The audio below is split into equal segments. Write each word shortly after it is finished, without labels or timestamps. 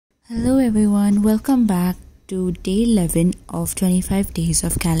Hello everyone, welcome back to day 11 of 25 days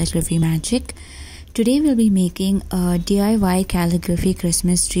of calligraphy magic. Today we'll be making a DIY calligraphy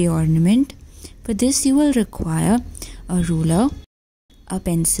Christmas tree ornament. For this you will require a ruler, a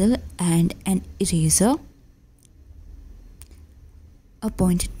pencil and an eraser, a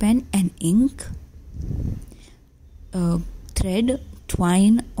pointed pen and ink, a thread,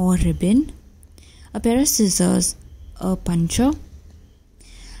 twine or ribbon, a pair of scissors, a puncher.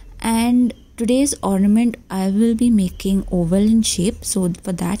 And today's ornament I will be making oval in shape, so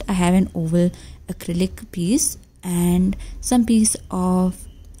for that I have an oval acrylic piece and some piece of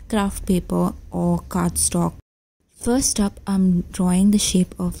craft paper or cardstock. First up, I'm drawing the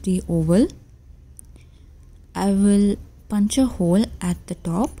shape of the oval. I will punch a hole at the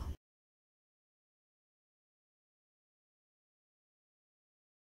top.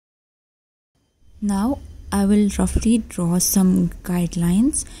 Now I will roughly draw some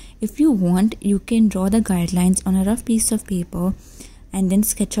guidelines. If you want, you can draw the guidelines on a rough piece of paper and then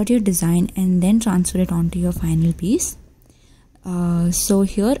sketch out your design and then transfer it onto your final piece. So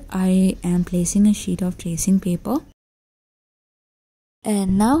here I am placing a sheet of tracing paper.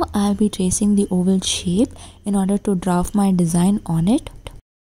 And now I'll be tracing the oval shape in order to draft my design on it.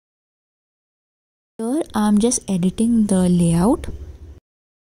 Here I'm just editing the layout.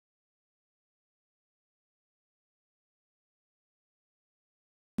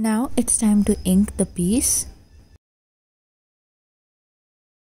 Now it's time to ink the piece.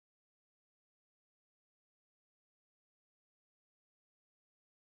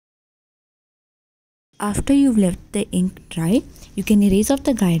 After you've left the ink dry, you can erase off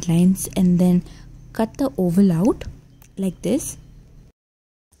the guidelines and then cut the oval out like this.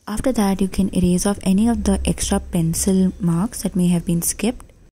 After that, you can erase off any of the extra pencil marks that may have been skipped.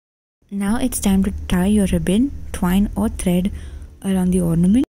 Now it's time to tie your ribbon, twine or thread around the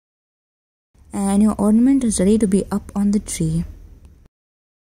ornament. And your ornament is ready to be up on the tree.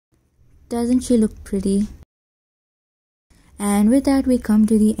 Doesn't she look pretty? And with that we come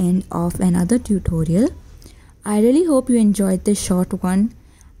to the end of another tutorial. I really hope you enjoyed this short one.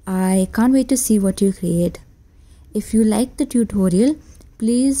 I can't wait to see what you create. If you liked the tutorial,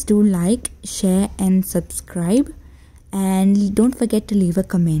 please do like, share and subscribe, and don't forget to leave a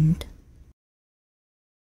comment.